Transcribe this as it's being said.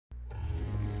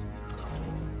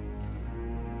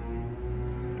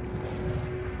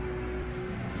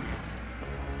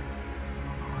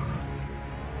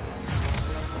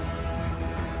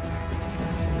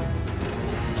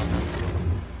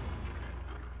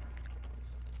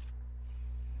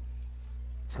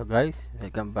So guys,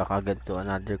 welcome back again to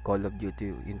another Call of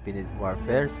Duty Infinite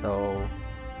Warfare. So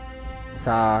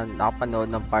sa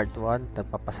nakapanood ng part 1,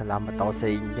 nagpapasalamat ako sa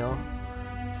inyo.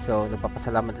 So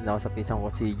nagpapasalamat din ako sa pisang ko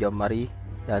si John Marie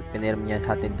dahil pinirm niya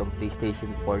sa atin itong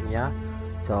PlayStation 4 niya.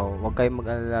 So huwag kayong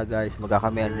mag-alala guys,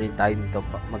 magkakameron rin tayo nito,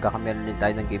 magkakameron rin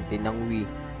tayo ng gameplay ng Wii.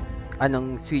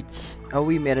 Anong Switch?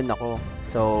 Wii meron ako.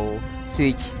 So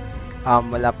Switch,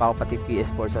 wala pa ako pati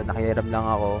PS4, so nakihiram lang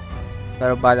ako.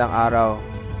 Pero balang araw,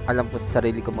 alam ko sa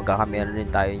sarili ko magkakameron rin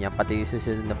tayo niya, pati yung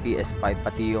susunod na PS5,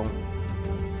 pati yung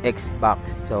Xbox.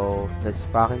 So let's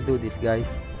fucking do this guys.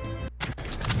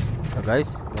 So guys,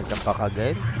 welcome back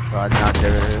again for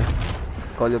another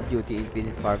Call of Duty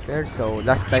Infinite Warfare. So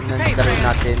last time na nagkaroon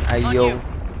natin ay yung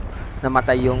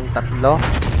namatay yung 3,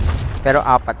 pero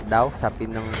 4 daw, sabi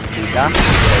ng bida.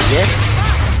 Reyes.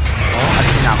 At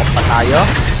sinakop pa tayo.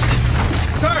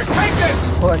 Sir, take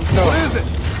this! What is it?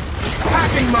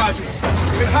 Hacking module.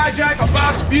 You can hijack a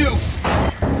box view.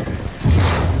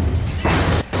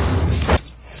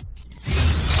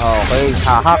 Okay,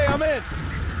 hahack. Okay, I'm in.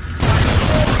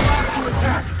 To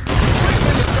attack.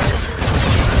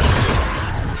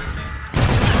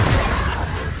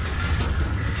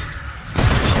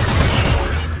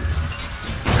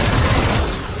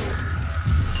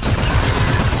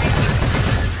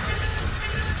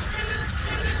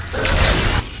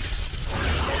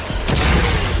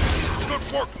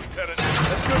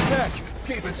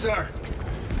 Keep it, sir.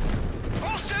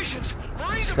 All stations,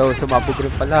 Marines So, sumabog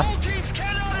rin pala. all teams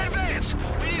cannot advance.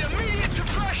 We need immediate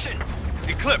suppression.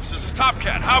 Eclipse, this is Top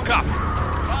Cat. How copy?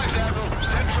 Fives, Admiral.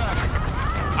 Send traffic.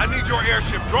 I need your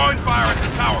airship drawing fire at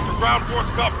the tower for ground force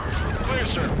cover. Clear,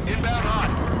 sir. Inbound hot.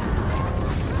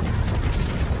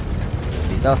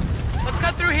 Dito. Let's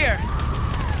cut through here.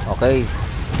 Okay.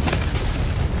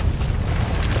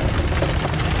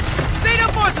 Zeta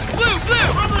forces, blue,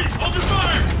 blue. Open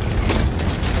fire!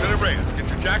 Lieutenant Reyes, get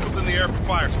your jackals in the air for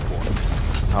fire support.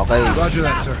 Okay. Roger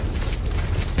that, sir.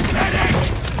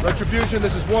 Retribution,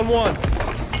 this is 1-1.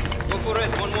 Go for it,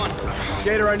 1-1.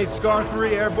 Gator, I need Scar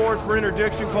 3 airborne for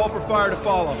interdiction. Call for fire to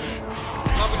follow.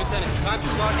 Copy, Lieutenant. Time to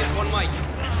target 1 mic.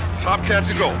 Top Cat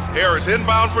to go. Air is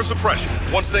inbound for suppression.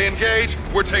 Once they engage,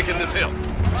 we're taking this hill.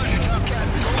 Roger, Top Cat.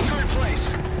 Going to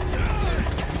replace.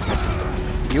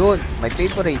 Yun, my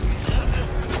favorite.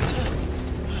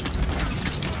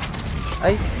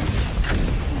 Ay.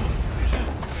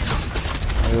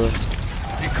 Ayun.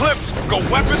 Eclipse, go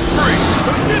weapons free!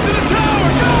 Get to the tower!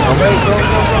 Go! Okay, go,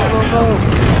 go, go, go, go.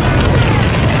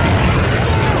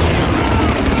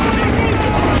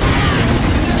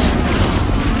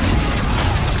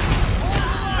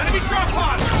 Enemy drop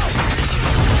pod!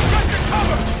 Get your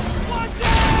cover! One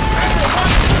down!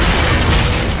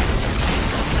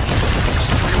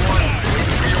 3-1.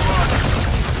 Waiting for your mark.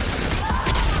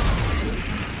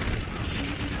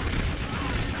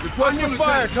 Requesting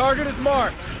fire. Target is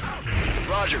marked.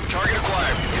 Roger. Target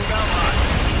acquired. Inbound hot.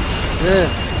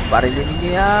 Barilin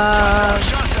niyo yan.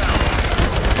 Shot down.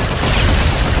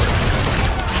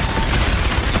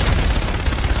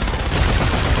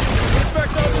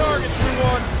 Suspect on target,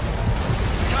 3-1.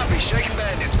 Copy. Shaking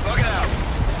bandits. Bugging out.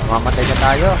 Mamatay na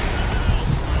tayo.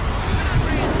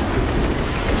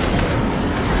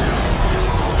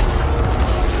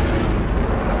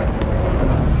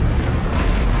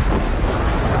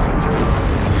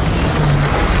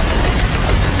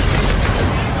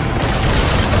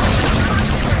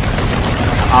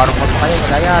 Araw mo kayo,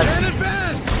 wala yan. And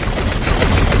advance!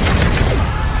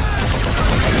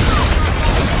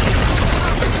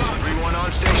 Three-one on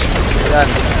station.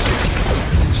 Yan.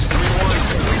 3-1.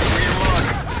 Waiting for your mark.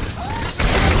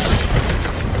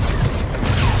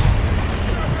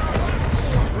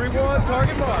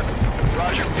 Target mark.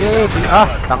 Roger. Yay!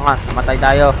 Tanga. Namatay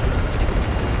tayo.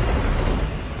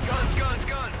 Guns, guns,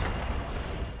 guns.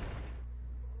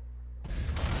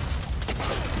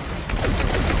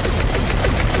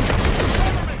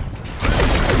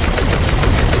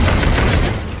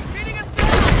 Beating us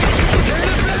down. And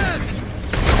advance!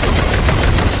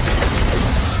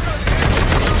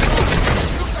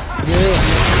 Yay!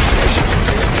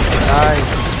 Ay.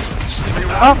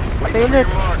 Patay ulit.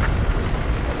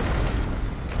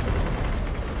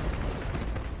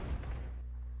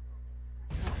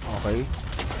 Okay.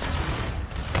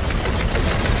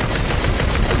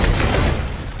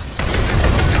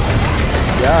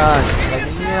 Yan.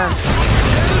 Ganyan yan.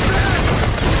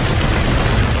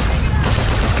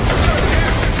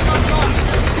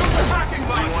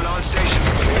 Three-one on station.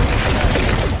 3-1.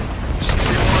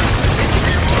 Waiting for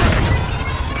your mark.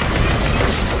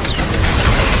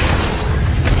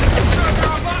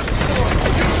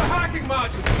 Use the hacking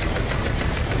module.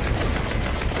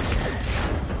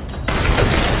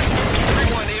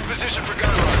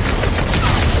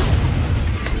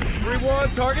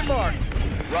 target marked.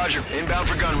 Roger, inbound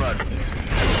for gun run.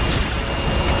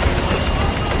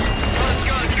 Guns,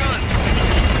 guns, guns!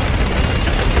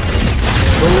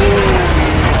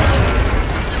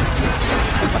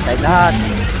 Patay lahat.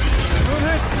 Good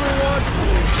hit, 3-1.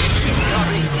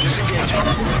 Copy, disengage.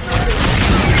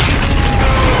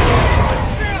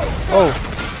 Oh,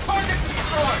 Target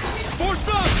destroyed. Force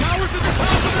up, towers at the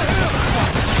top of the hill.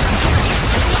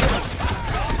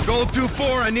 Gold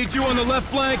 2-4, I need you on the left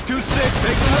flank. 2-6,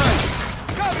 take the right.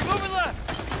 Copy, moving left.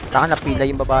 saka napila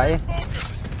yung babae.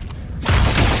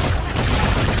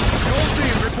 Gold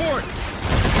team, report.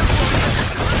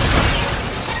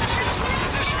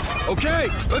 Okay,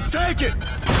 let's take it.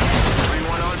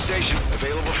 3-1 on station,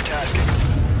 available for tasking.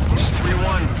 This is 3-1,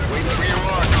 waiting for your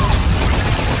mark.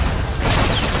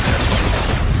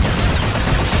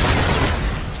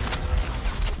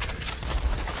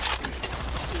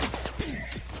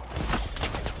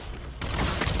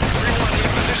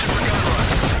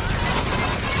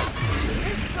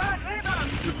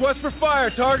 Request for fire.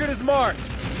 Target is marked.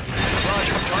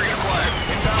 Roger, target acquired.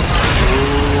 Inbound.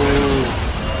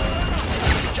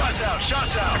 Shots out,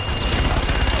 shots out.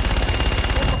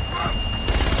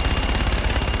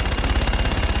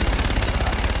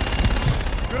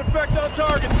 Good effect on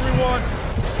target, 3-1.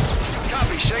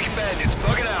 Copy, shaking bandits,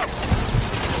 bugging out.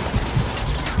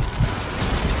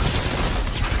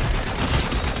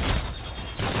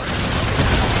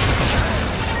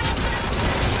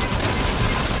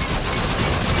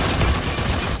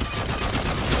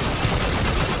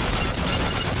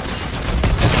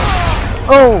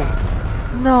 Oh!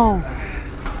 No!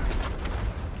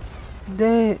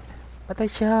 Hindi. Patay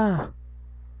siya.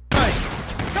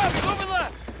 Copy, moving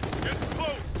left. Get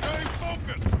close. Stay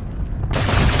focused.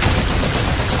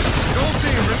 Gold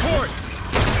team, report.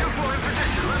 2-4 in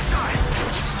position, left side.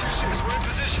 2-6, we're in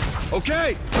position. Okay,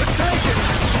 let's take it.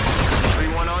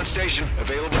 3-1 on station,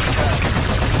 available for tasking.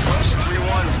 This is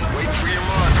 3-1, waiting for your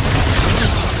mark.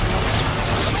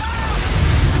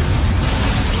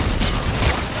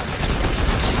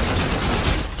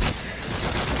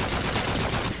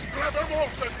 Grab them all,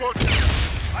 Kotch.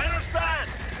 I understand.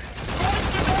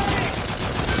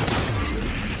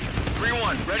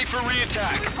 3-1, ready for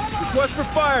re-attack. Request for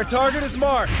fire. Target is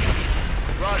marked.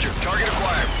 Roger, target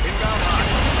acquired. Inbound hot.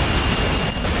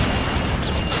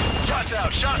 Shots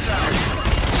out, shots out.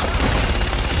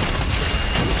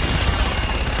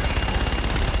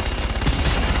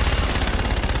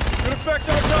 Good effect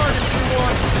on target,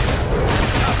 3-1.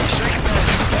 Copy, shaking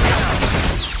bandits, bugging out.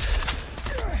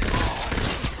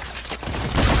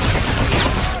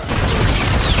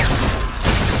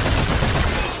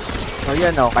 So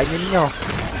yan o, kainin nyo.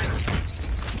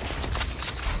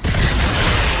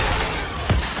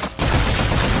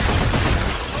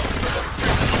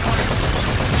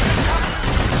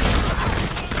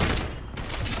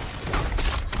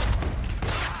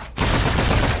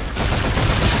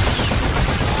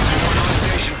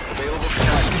 Station, available for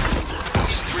tasking.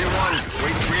 This is 3-1,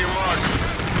 waiting for your mark.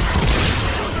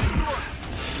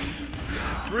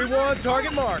 3-1,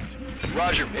 target marked.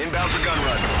 Roger, inbound for gun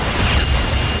run.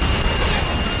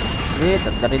 Wait,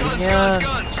 at narinig Guns, niya. guns,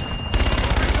 guns!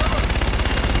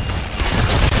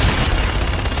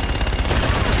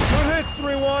 Good hit,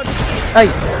 3-1. Ay!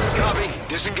 Copy,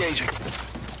 disengaging.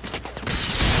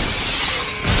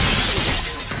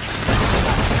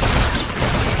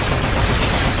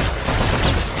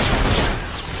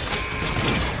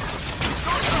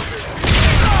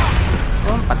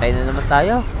 Oh, patay na naman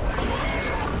tayo.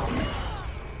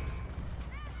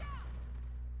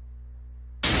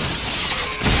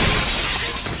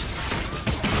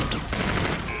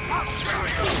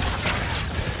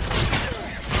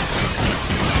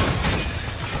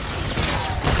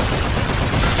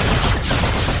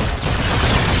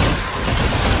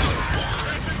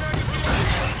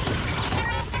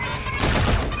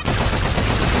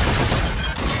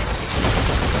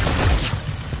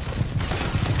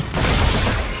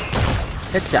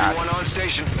 Headshot. 3-1 on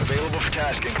station, available for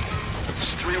tasking.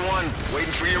 This is 3-1,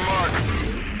 waiting for your mark.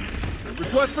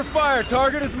 Request for fire.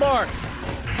 Target is marked.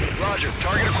 Roger,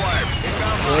 target acquired.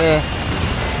 Inbound hot. Eh.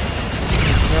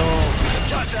 No.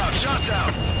 Shots out, shots out.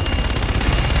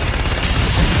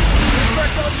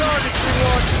 Effect on target,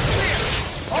 3-1.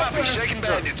 Copy, shaking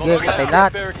bandits. Sige, bugging patay out.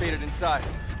 lahat. Barricaded inside.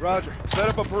 Roger, set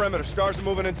up a perimeter. Stars are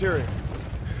moving interior.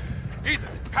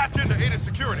 Ethan, patch into AATIS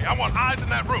security. I want eyes in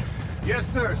that room. Yes,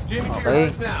 sir. Steaming to Okay. your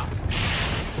house now.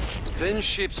 10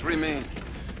 ships remain.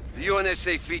 The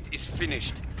UNSA fleet is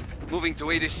finished. Moving to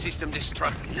AATIS system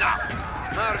destruct now.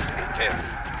 Mars Eter.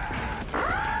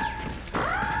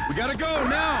 We gotta go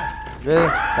now. Okay,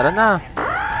 tara na.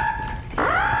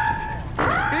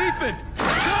 Ethan,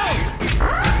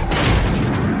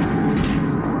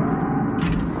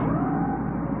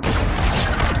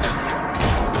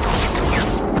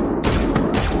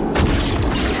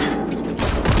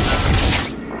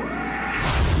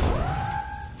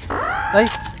 Ay!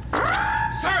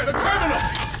 Sir, the terminal!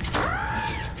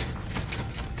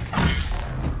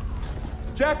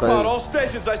 Jackpot, all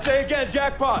stations. I say again,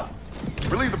 jackpot.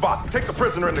 Relieve the bot. Take the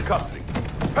prisoner into custody.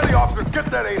 Petty officers, get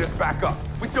that AATIS back up.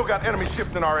 We still got enemy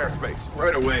ships in our airspace.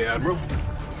 Right away, Admiral.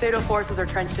 Sato forces are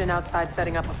trenched in outside,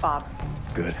 setting up a fob.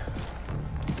 Good.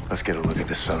 Let's get a look at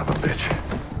this son of a bitch.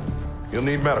 You'll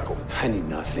need medical. I need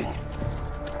nothing.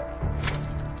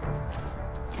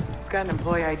 He's got an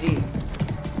employee ID.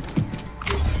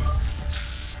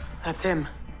 That's him.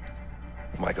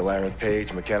 Michael Aaron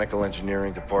Page, Mechanical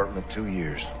Engineering Department, 2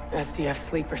 years. SDF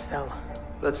sleeper cell.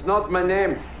 That's not my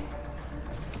name.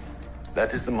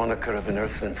 That is the moniker of an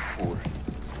earthling fool.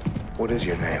 What is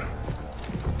your name?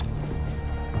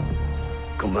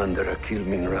 Commander Akil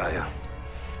Min Riah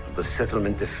of the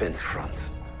Settlement Defense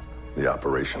Front. The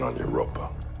operation on Europa.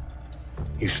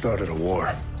 You started a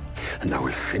war. And I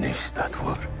will finish that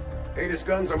war. AATIS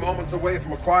guns are moments away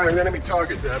from acquiring enemy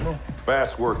targets, Admiral.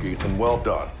 Fast work, Ethan. Well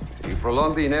done. You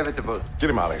prolong the inevitable. Get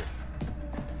him out of here.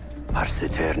 Ars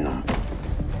Eternum.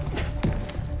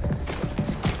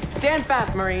 Stand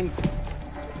fast, Marines.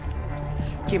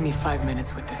 Give me 5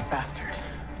 minutes with this bastard.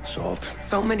 Salt.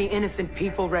 So many innocent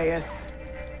people, Reyes.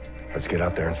 Let's get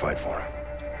out there and fight for him.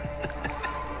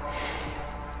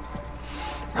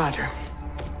 Roger.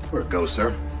 Where it goes,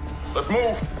 sir? Let's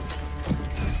move.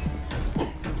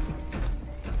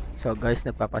 So guys,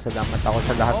 nagpapasalamat ako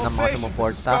sa lahat ng mga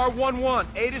sumuporta. Star 1-1.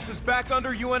 AATIS is back under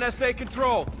UNSA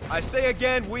control. I say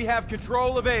again, we have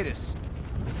control of AATIS.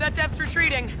 SETDEF's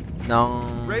retreating.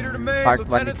 Ng Raider to main, part 1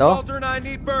 Lieutenant ito. Salter and I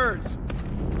need birds.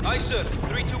 Aye, sir.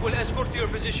 3-2 will escort to your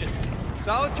position.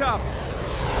 Solid copy.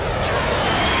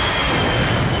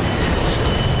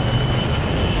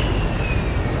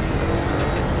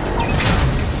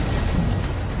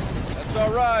 That's all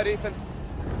right, Ethan.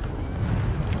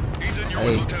 Ethan, you're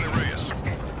Hey. with Lieutenant Reyes.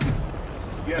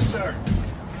 Yes, sir.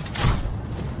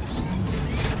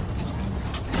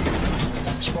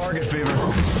 Sparget fever.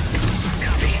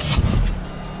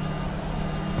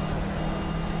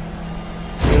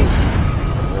 Hey.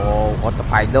 Wow,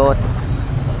 autopilot.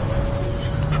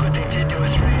 Look what they did to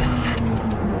us, Reyes.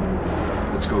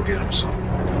 Let's go get him, son.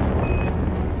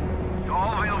 To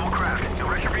all available craft, the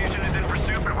Retribution is in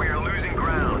pursuit, but we are losing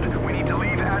ground. We need to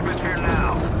leave atmosphere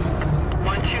now.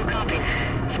 1-2, copy.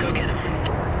 Let's go get him.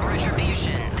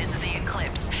 Retribution, this is the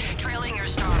Eclipse. Trailing your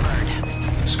starboard.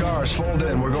 Scars, fold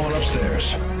in. We're going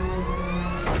upstairs.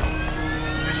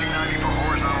 Pitching 90 for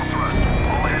horizontal thrust.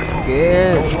 All ahead full.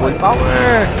 Okay, full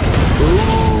power.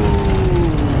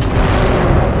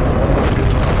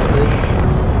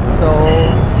 So,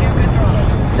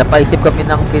 napaisip kami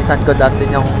ng pinsan ko dati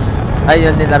yung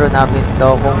ayun nilaro namin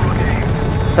to kung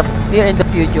sa near in the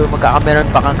future magkakameron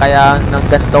pa kang kaya ng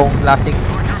gantong classic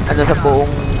ano sa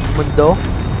buong mundo.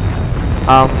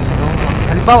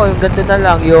 Halimbawa yung ganito na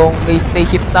lang yung may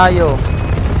spaceship tayo,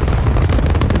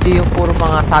 hindi yung puro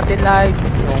mga satellite,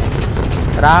 yung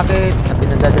rocket na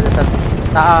pinadadala sa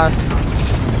taas.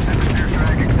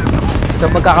 So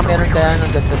magkakameron kaya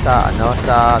ng ganito sa ano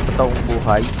sa totoong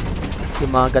buhay,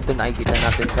 yung mga ganito na nakikita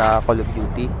natin sa Call of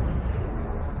Duty.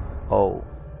 Oh,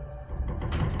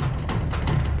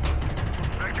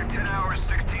 Vector 10 hours,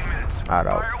 16 minutes.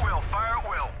 araw. Fire at will, fire at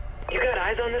will. You got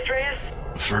eyes on this, Reyes?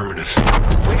 Affirmative.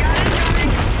 We got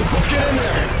incoming! Let's get in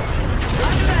there.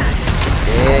 Roger that!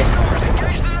 Okay.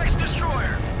 Engage the next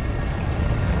destroyer.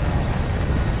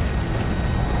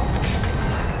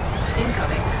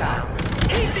 Incoming missile.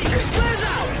 Heat seekers, clears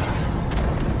out!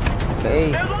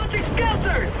 Okay. They're launching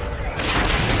skelters!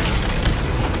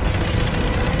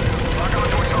 Lock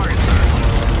onto a target, sir.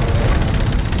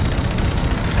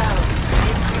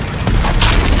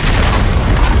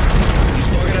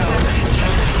 Spark it out.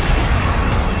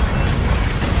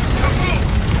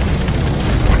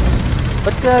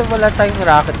 Ba't kaya wala tayong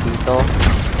rocket dito?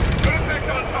 Effect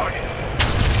on target.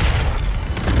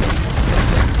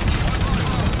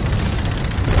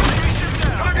 Ship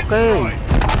down. Okay.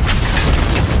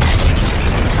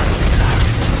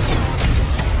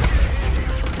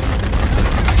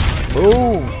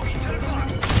 Boom.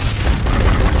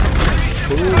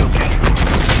 Boom.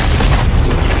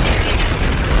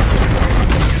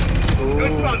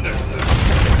 Good thunder.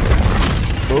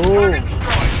 Boom.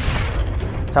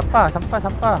 Sampa.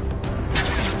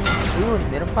 Ayun,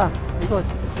 meron pa. Likod.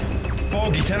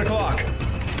 Bogey, 10 o'clock.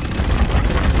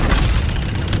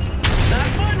 Not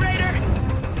fun, Raider!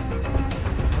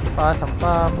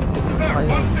 Sampa. Sir,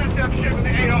 Ayun. one SETDEF ship in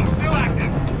the AO, still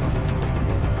active.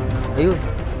 Ayun.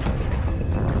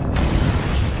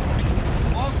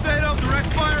 All set up.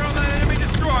 Direct fire on that enemy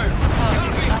destroyer.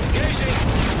 Copy. Engaging.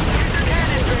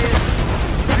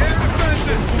 Air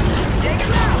defenses.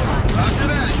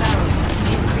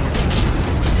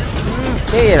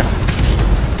 Clear.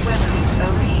 Weapons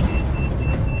overheated.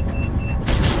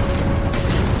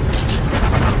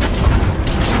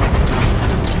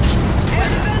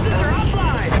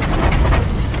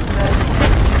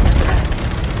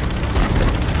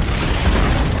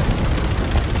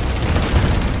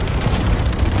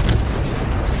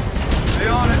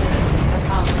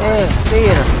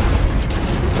 Clear.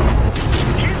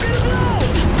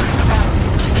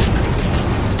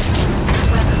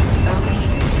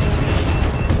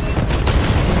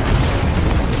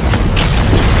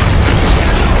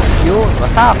 Yun,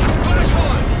 wasak.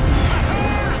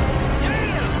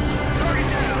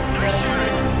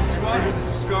 Squadron, this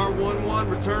is Scar 1-1.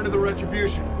 Return to the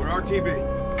Retribution. We're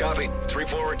RTB. Copy.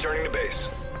 3-4 returning to base.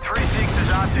 3-6 is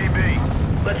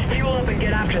RTB. Let's fuel up and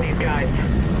get after these guys.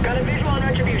 Got a visual on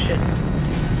Retribution.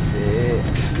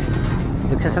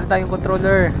 Nagsasalta yung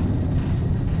controller.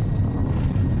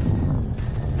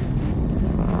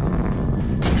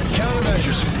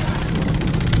 Countermeasures.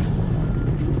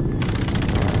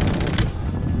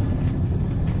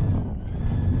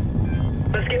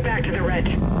 Let's get back to the Red.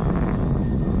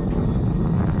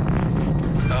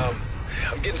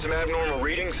 I'm getting some abnormal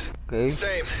readings. Okay.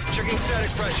 Same. Checking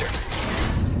static pressure.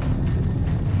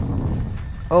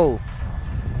 Oh.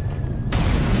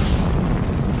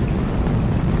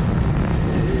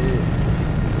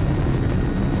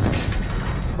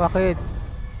 Bakit?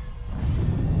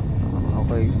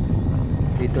 Okay.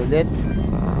 Dito ulit.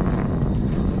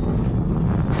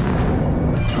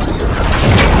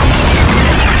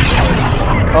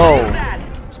 Oh.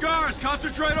 Scars,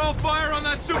 concentrate all fire on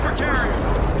that super carrier.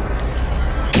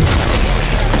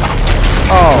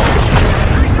 Oh.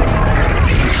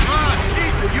 Ron,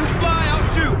 Ethan, you fly, I'll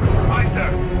shoot. Aye, sir.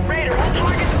 Raider, we'll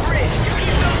target the bridge. You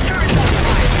keep those turrets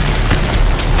occupied.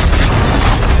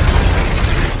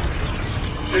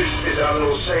 This is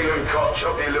Admiral Kotch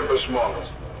of the Olympus Mons.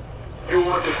 You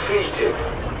were defeated.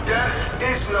 Death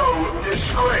is no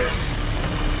disgrace.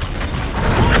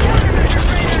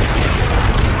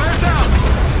 Flares out.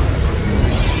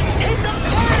 Hit the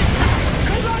bridge!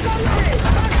 Good luck on the bridge!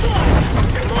 Back foot!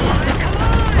 Come on, come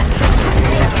on!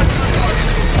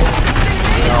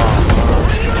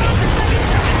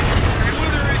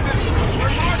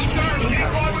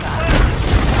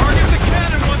 Target the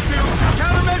cannon, 1-2.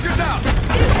 Countermeasures out.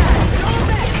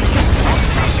 All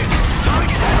stations.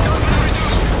 Target has not been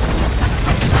reduced.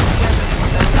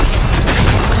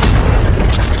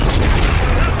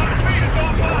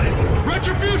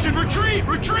 Retribution, retreat!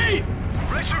 Retreat!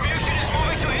 Retribution is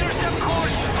moving to intercept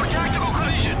course for tactical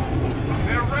collision.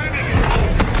 They're ramming it.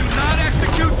 Do not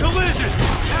execute collision!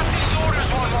 Captain's orders,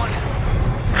 1-1.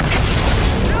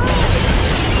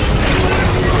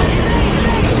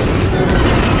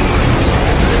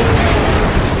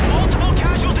 Multiple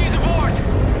casualties aboard.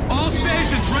 All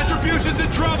stations, Retribution's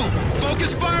in trouble!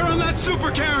 Focus fire on that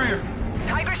super carrier!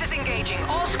 Tigris is engaging.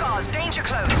 All scars, danger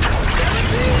close.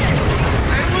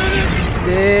 They win it!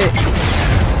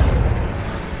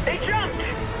 They jumped!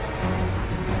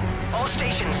 All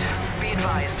stations, be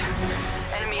advised.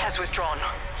 Enemy has withdrawn.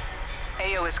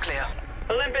 AO is clear.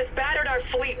 Olympus battered our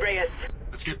fleet, Reyes.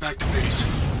 Let's get back to base.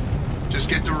 Just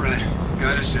get to Red.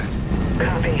 Guide us in.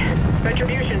 Copy.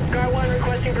 Retribution, Scar 1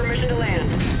 requesting permission to land.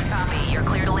 Copy, you're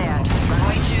clear to land.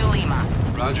 Runway 2, Lima.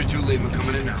 Roger 2 Lima,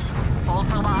 coming in now. Hold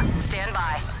for lock, stand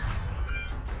by.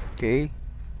 Okay.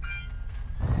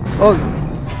 Oh.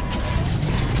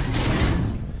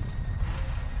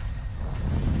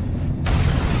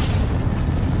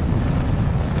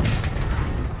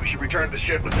 We should return to the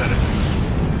ship, Lieutenant.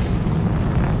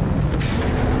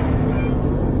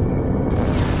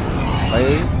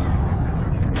 Okay.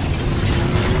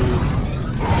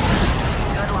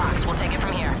 Good locks, we'll take it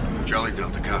from here. Charlie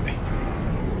Delta, copy.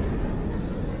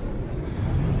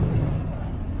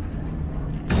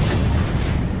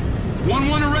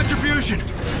 One to Retribution!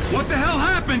 What the hell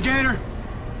happened, Gator?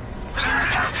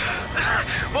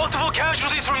 Multiple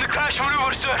casualties from the crash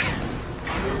maneuver, sir.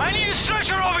 I need a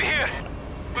stretcher over here.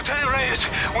 Lieutenant Reyes,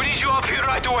 we need you up here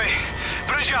right away.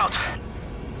 Bridge out.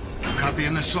 Copy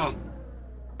an assault.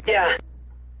 Yeah.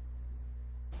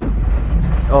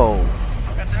 Oh.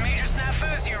 Got some major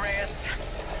snafus here, Reyes.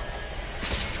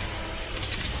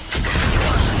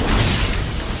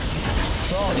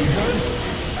 Saul, you good?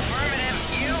 Affirmative,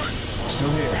 you?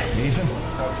 Still here. Ethan?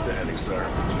 Outstanding, sir.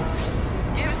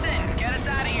 Gibson, get us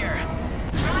out of here.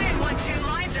 Ryan, 1-2,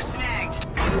 lines are snagged.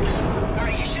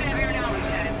 Alright, you should have air now,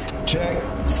 Lieutenants. Check.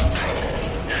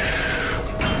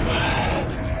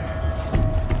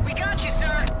 We got you,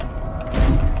 sir.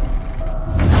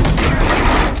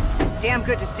 Damn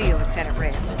good to see you, Lieutenant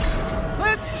Reyes.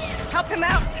 Liz, help him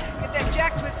out. Get that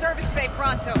jack to his service bay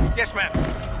pronto. Yes, ma'am.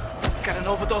 Got an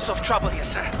overdose of trouble here,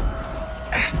 sir.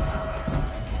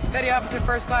 Petty Officer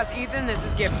First Class Ethan, this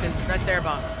is Gibson, Red's air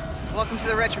boss. Welcome to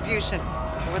the Retribution,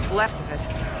 or what's left of it.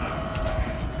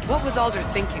 What was Alder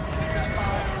thinking?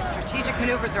 Strategic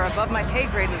maneuvers are above my pay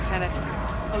grade, Lieutenant.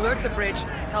 Alert the bridge.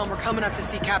 Tell him we're coming up to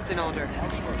see Captain Alder.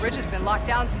 The bridge has been locked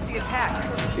down since the attack.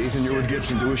 Ethan, you're with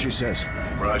Gibson. Do as she says.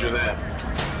 Roger that.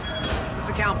 What's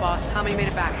the count, boss? How many made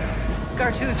it back?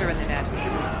 Scar 2s are in the net.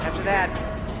 After that,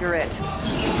 you're it.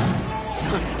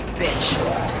 Son of a bitch.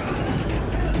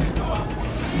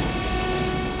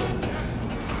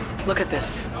 Look at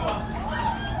this.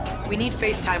 We need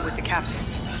FaceTime with the captain.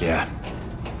 Yeah.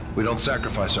 We don't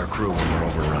sacrifice our crew when we're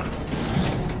overrun.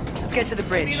 Let's get to the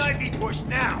bridge. Be pushed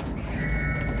now.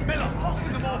 Miller, toss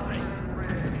me the morphine.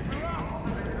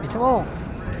 Mismo.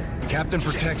 Captain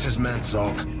protects his men,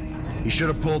 Salt. He should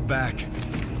have pulled back.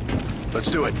 Let's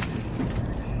do it.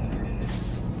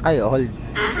 Ay, hold.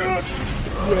 Yeah.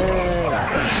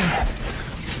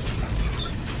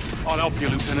 I'll help you,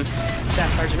 Lieutenant.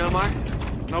 Staff Sergeant Omar?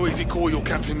 No easy call, your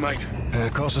captain, mate.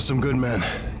 It cost us some good men.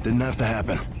 Didn't have to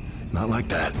happen. Not like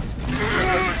that.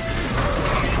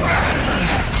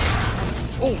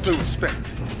 All due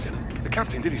respect, Lieutenant. The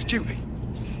captain did his duty.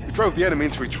 He drove the enemy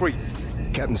into retreat.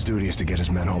 Captain's duty is to get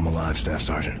his men home alive, Staff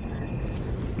Sergeant.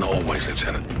 Not always,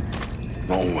 Lieutenant.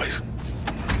 Not always.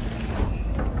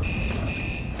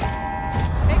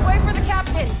 Make way for the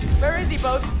captain! Where is he,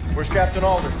 Boats? Where's Captain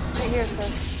Alder? Right here, sir.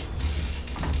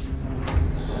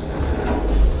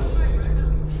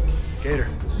 Gator.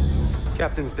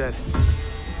 Captain's dead.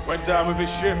 Went down with his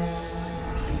ship.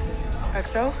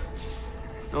 XO?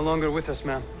 No longer with us,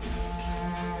 ma'am.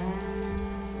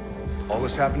 All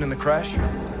this happened in the crash?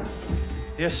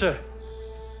 Yes, sir.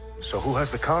 So who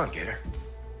has the con, Gator?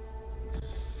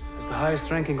 As the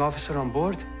highest-ranking officer on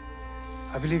board,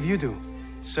 I believe you do,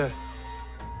 sir.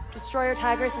 Destroyer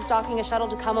Tigris is docking a shuttle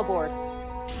to come aboard.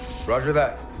 Roger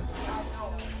that.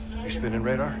 You spinning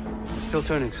radar? Still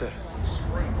turning, sir.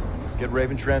 Get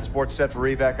Raven transport set for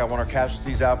evac. I want our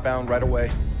casualties outbound right away.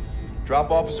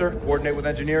 Drop officer, coordinate with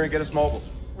engineer and get us mobile.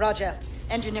 Roger.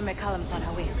 Engineer McCallum's on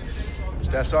her way.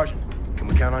 Staff Sergeant, can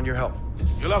we count on your help?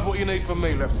 You'll have what you need from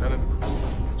me, Lieutenant.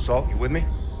 Salt, you with me?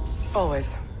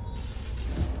 Always.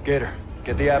 Gator,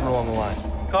 get the Admiral on the line.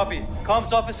 Copy.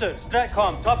 Comms officer,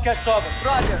 Stratcom, Top Cat Sovereign.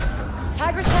 Roger.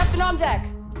 Tigris captain on deck.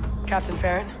 Captain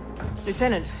Farron?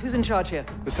 Lieutenant, who's in charge here?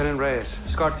 Lieutenant Reyes,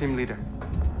 SCAR team leader.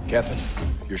 Captain,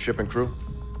 your ship and crew?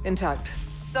 Intact.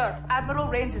 Sir, Admiral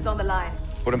Raines is on the line.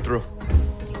 Put him through.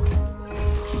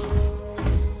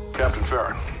 Captain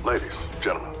Farron, ladies,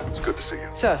 gentlemen, it's good to see you.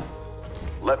 Sir.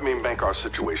 Let me make our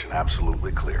situation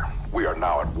absolutely clear. We are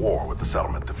now at war with the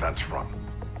settlement defense front.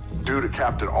 Due to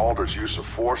Captain Alder's use of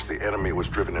force, the enemy was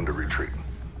driven into retreat.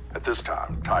 At this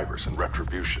time, Tigris and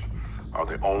Retribution are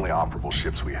the only operable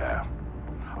ships we have.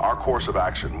 Our course of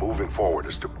action moving forward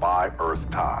is to buy Earth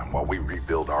time while we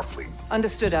rebuild our fleet.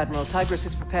 Understood, Admiral. Tigris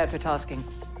is prepared for tasking.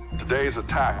 Today's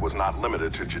attack was not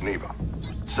limited to Geneva.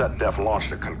 SetDef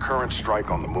launched a concurrent strike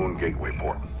on the Moon Gateway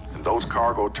port, and those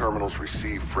cargo terminals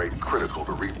received freight critical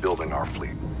to rebuilding our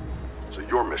fleet. So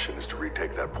your mission is to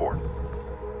retake that port.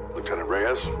 Lieutenant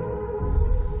Reyes,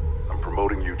 I'm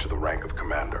promoting you to the rank of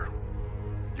commander.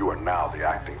 You are now the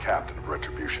acting captain of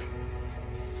Retribution.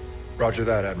 Roger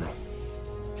that, Admiral.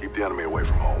 Keep the enemy away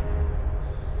from home.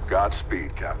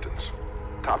 Godspeed, captains.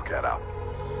 Top Cat out.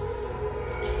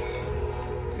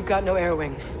 We've got no air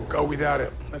wing. We'll go without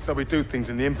it. That's how we do things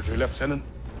in the infantry, Lieutenant.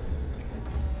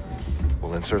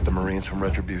 We'll insert the Marines from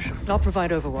Retribution. I'll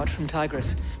provide overwatch from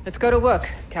Tigris. Let's go to work,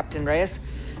 Captain Reyes.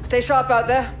 Stay sharp out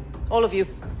there. All of you.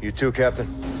 You too,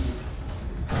 Captain.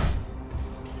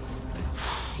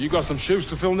 You got some shoes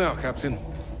to fill now, Captain.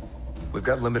 We've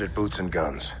got limited boots and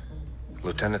guns.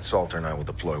 Lieutenant Salter and I will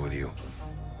deploy with you.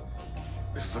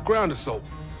 This is a ground assault.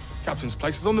 Captain's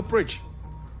place is on the bridge.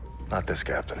 Not this,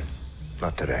 Captain.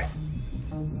 Not today.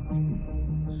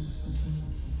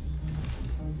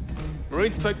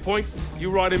 Marines take point. You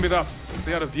ride in with us.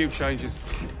 See how the view changes.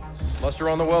 Muster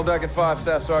on the well deck at 5,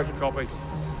 Staff Sergeant. Copy.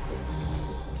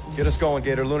 Get us going,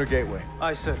 Gator. Lunar Gateway.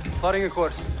 Aye, sir. Plotting a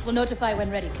course. We'll notify when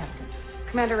ready, Captain.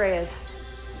 Commander Reyes.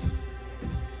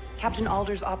 Captain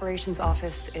Alder's operations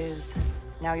office is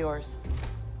now yours.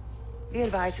 Be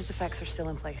advised his effects are still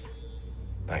in place.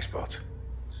 Thanks, Boats.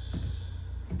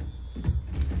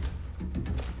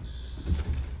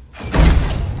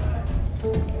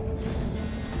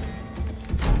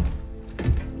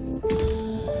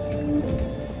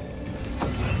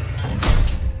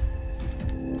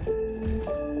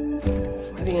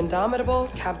 For the indomitable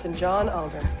Captain John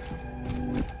Alder.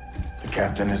 The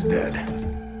captain is dead.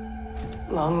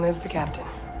 Long live the captain.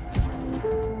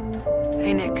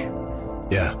 Hey, Nick.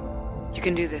 Yeah. You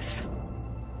can do this.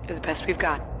 You're the best we've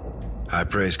got. High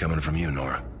praise coming from you,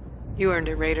 Nora. You earned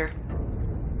it, Raider.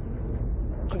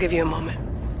 I'll give you a moment.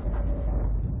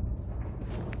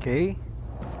 Okay.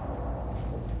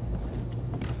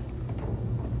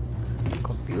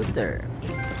 Computer.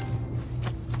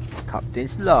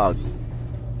 Captain's log.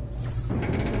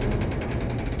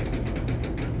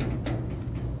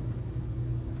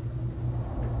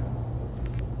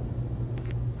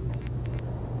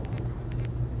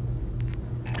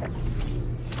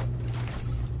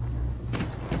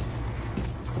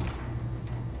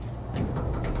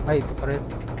 Ay, ito pa rin.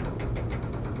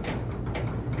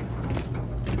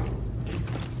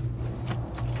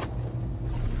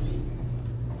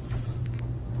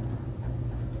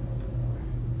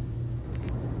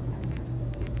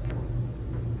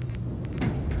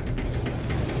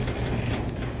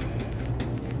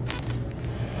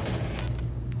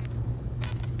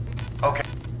 Okay.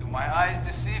 Do my eyes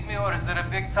deceive me, or is there a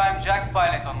big-time jack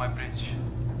pilot on my bridge?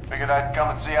 Figured I'd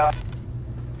come and see how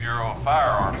Bureau of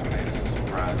Firearms made us a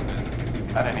surprise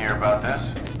visit. I didn't hear about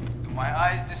this. Do my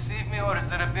eyes deceive me, or is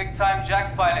there a big-time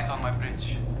jack pilot on my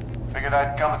bridge? Figured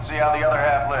I'd come and see how the other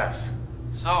half lives.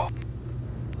 So,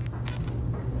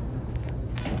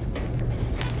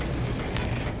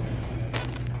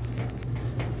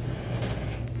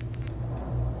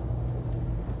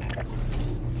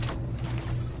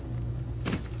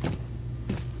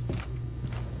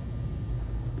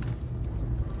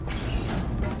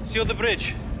 seal the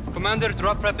bridge. Commander,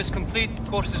 drop prep is complete.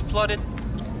 Course is plotted.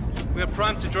 We are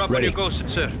primed to drop when you go,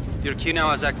 sir. Your key now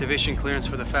has activation clearance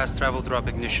for the fast travel drop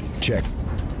ignition. Check.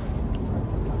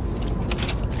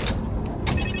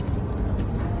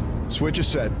 Switch is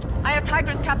set. I have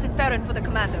Tigris Captain Farron for the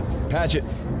commander. Patch it.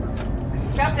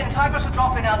 Captain, Tigris will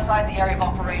drop in outside the area of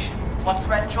operation. Once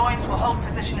Red joins, we'll hold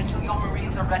position until your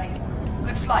Marines are ready.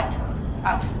 Good flight.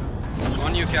 Out.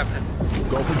 On you, Captain.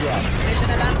 Go for drop. Mission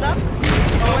Alanza.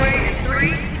 Away in 3,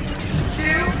 2,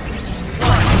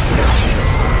 1.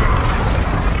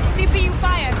 CPU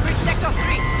fired. Bridge sector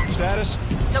 3. Status?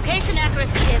 Location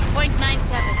accuracy is 0.97.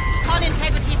 Hull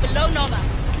integrity below normal.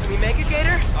 Can we make it,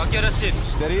 Gator? I'll get us in.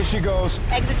 Steady as she goes.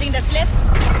 Exiting the slip.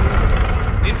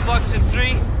 Influx in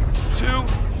 3, 2,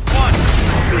 1.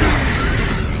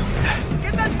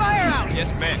 Get that fire out!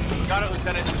 Yes, ma'am. Got it,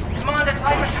 Lieutenant. Commander,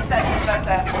 Tigris is set for first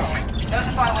airstrike.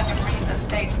 Notify when your Marines are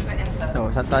staged for insert. So,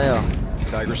 saan tayo?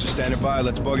 Tigris is standing by.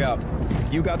 Let's bug out.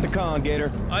 You got the con,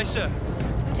 Gator. Aye, sir.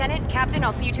 Lieutenant, Captain,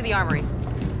 I'll see you to the armory.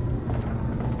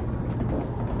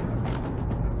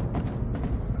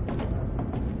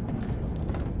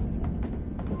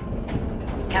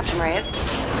 Captain Reyes.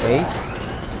 Hey.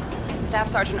 Staff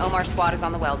Sergeant Omar's squad is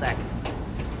on the well deck.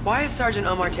 Why is Sergeant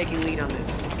Omar taking lead on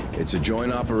this? It's a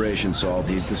joint operation, Salt.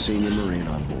 He's the senior Marine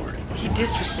on board. He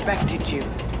disrespected you.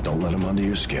 Don't let him under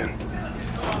your skin.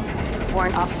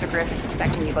 Warrant Officer Griff is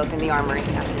expecting you both in the armory,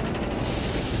 Captain.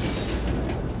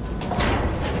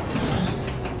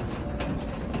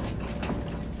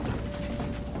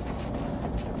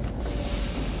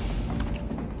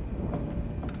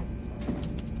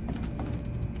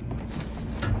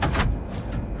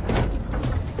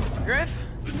 Griff?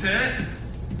 Lieutenant,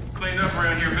 cleaned up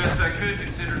around here best I could,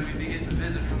 considering we'd be getting a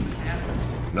visit from the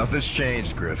captain. Nothing's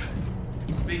changed, Griff.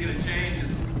 Speaking of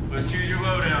changes, let's choose your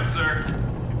loadout, sir.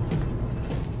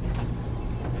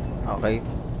 Okay.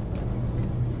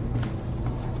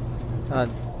 Saan?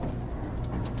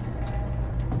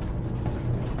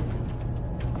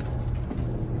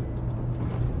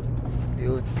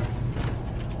 Yun.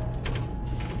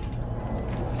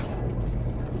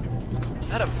 Is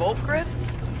that a Volt, Griff?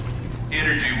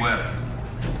 Energy weapon.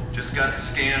 Just got the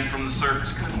scan from the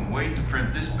surface. Couldn't wait to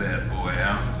print this bad boy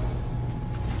out.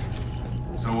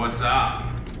 So what's up?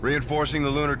 Reinforcing the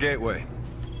lunar gateway.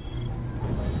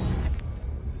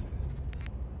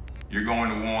 You're going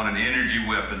to want an energy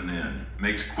weapon then.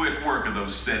 Makes quick work of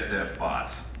those set-def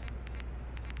bots.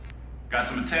 Got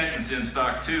some attachments in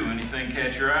stock too. Anything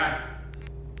catch your eye?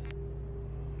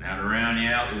 Now to round you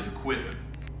out, there's equipment.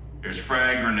 There's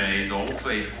frag grenades, old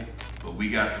faithful, but we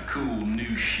got the cool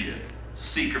new shit.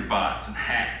 Seeker bots and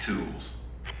hack tools.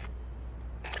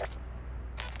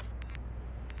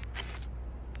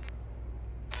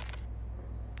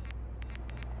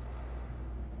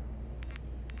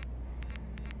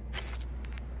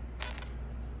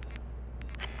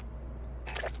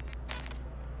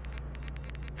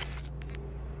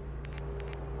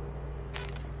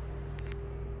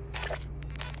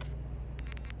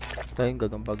 Ito yung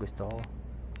gagamba gusto ko.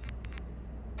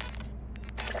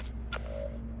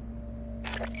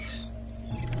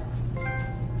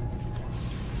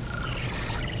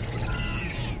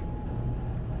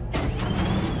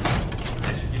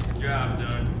 job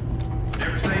done.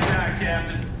 Never say die,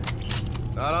 Captain.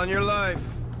 Not on your life.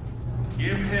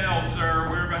 Give hell,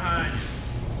 sir. We're behind you.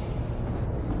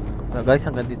 So guys,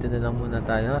 hanggang dito na lang muna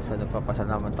tayo. So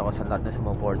nagpapasalamat ako sa lahat na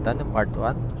sumuporta ng part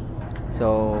 1.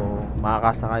 So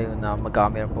makakasa kayo na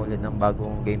magkamera po ulit ng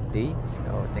bagong gameplay.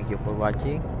 So thank you for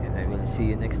watching and I will see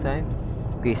you next time.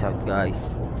 Peace out, guys.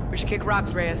 We should kick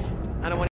rocks, Reyes. I don't want